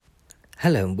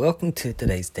Hello and welcome to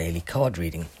today's daily card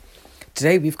reading.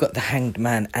 Today we've got the Hanged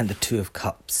Man and the Two of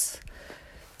Cups.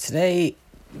 Today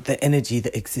the energy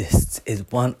that exists is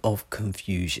one of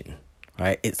confusion,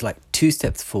 right? It's like 2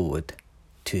 steps forward,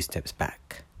 2 steps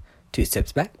back, 2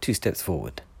 steps back, 2 steps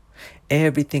forward.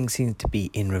 Everything seems to be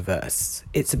in reverse.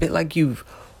 It's a bit like you've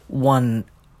won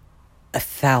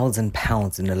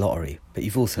 £1,000 in the lottery, but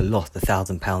you've also lost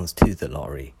 £1,000 to the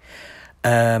lottery.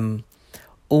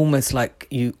 Almost like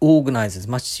you organise as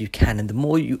much as you can, and the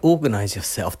more you organise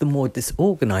yourself, the more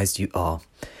disorganised you are.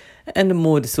 And the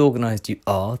more disorganised you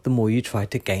are, the more you try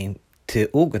to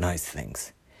organise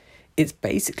things. It's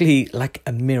basically like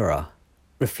a mirror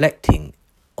reflecting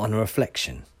on a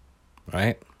reflection,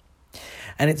 right?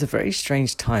 And it's a very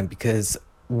strange time because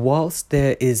whilst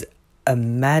there is a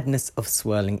madness of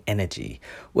swirling energy,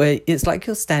 where it's like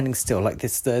you're standing still, like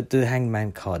this, the Hanged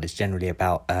Man card is generally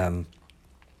about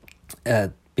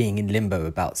being in limbo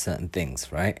about certain things,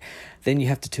 right? Then you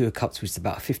have the Two of Cups, which is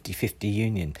about a 50-50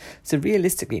 union. So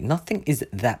realistically, nothing is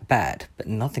that bad, but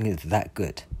nothing is that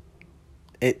good.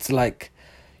 It's like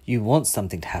you want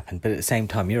something to happen, but at the same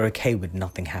time, you're okay with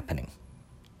nothing happening.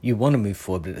 You want to move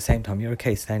forward, but at the same time, you're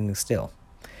okay standing still.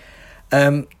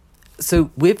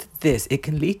 So with this, it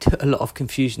can lead to a lot of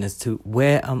confusion as to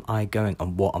where am I going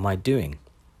and what am I doing?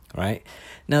 Right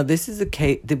now, this is a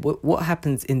case. What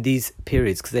happens in these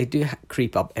periods, because they do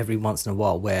creep up every once in a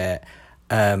while, where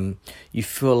you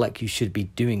feel like you should be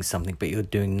doing something, but you're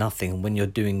doing nothing. And when you're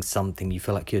doing something, you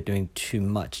feel like you're doing too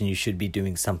much, and you should be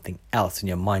doing something else, and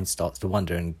your mind starts to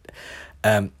wander,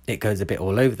 and it goes a bit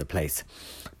all over the place.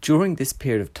 During this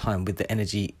period of time, with the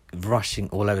energy rushing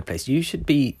all over the place, you should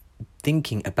be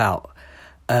thinking about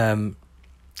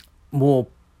more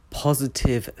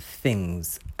positive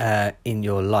things in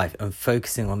your life and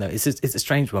focusing on those. It's a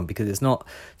strange one because it's not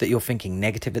that you're thinking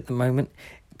negative at the moment,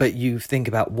 but you think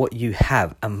about what you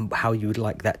have and how you would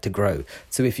like that to grow.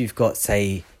 So if you've got,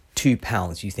 say,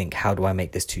 £2, you think, how do I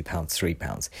make this £2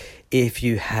 £3? If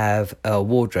you have a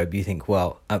wardrobe, you think,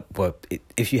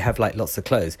 if you have like lots of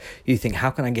clothes, you think, how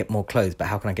can I get more clothes, but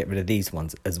how can I get rid of these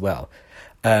ones as well?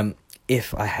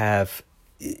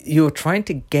 You're trying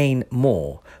to gain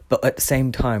more, but at the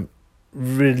same time,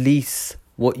 release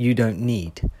what you don't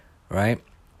need, right?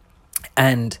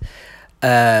 And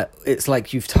it's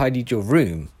like you've tidied your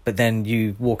room, but then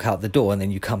you walk out the door and then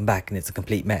you come back and it's a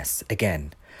complete mess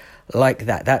again. Like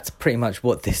that. That's pretty much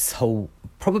what this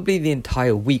probably the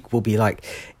entire week will be like.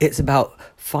 It's about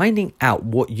finding out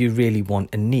what you really want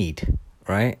and need,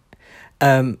 right?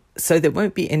 So there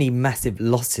won't be any massive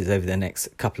losses over the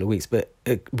next couple of weeks, but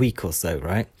a week or so,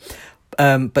 right?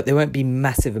 But there won't be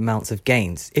massive amounts of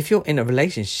gains. If you're in a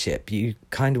relationship, you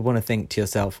kind of want to think to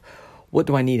yourself, what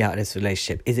do I need out of this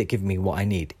relationship? Is it giving me what I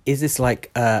need? Is this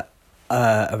like a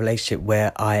relationship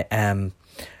where I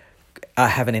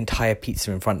have an entire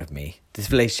pizza in front of me?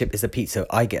 This relationship is a pizza,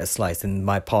 I get a slice and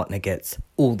my partner gets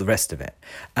all the rest of it.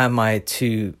 Am I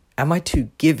too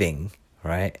giving,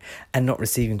 right, and not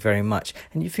receiving very much?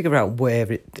 And you figure out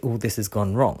where all this has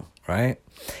gone wrong, right?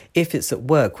 If it's at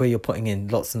work where you're putting in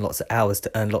lots and lots of hours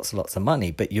to earn lots and lots of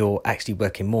money, but you're actually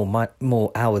working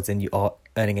more hours than you are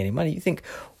earning any money, you think,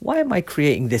 why am I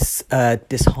creating this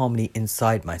disharmony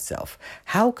inside myself?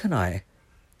 How can I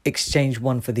exchange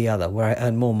one for the other, where I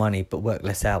earn more money but work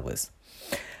less hours?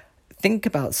 Think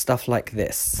about stuff like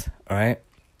this, all right?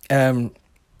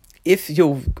 If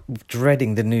you're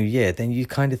dreading the new year, then you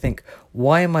kind of think,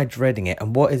 why am I dreading it?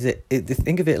 And what is it?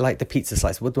 Think of it like the pizza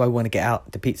slice. What do I want to get out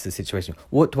of the pizza situation?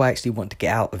 What do I actually want to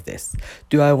get out of this?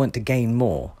 Do I want to gain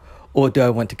more? Or do I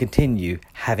want to continue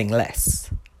having less?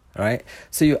 All right.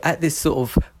 So you're at this sort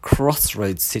of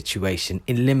crossroads situation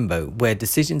in limbo where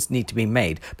decisions need to be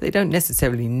made, but they don't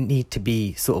necessarily need to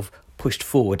be sort of pushed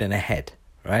forward and ahead.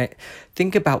 Right.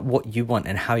 Think about what you want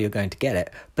and how you're going to get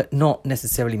it, but not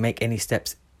necessarily make any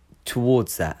steps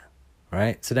towards that,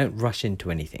 right? So don't rush into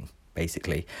anything,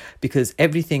 basically, because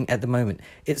everything at the moment,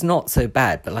 it's not so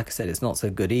bad, but like I said, it's not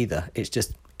so good either. It's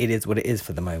just, it is what it is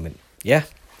for the moment. Yeah,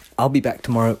 I'll be back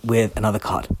tomorrow with another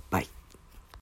card. Bye.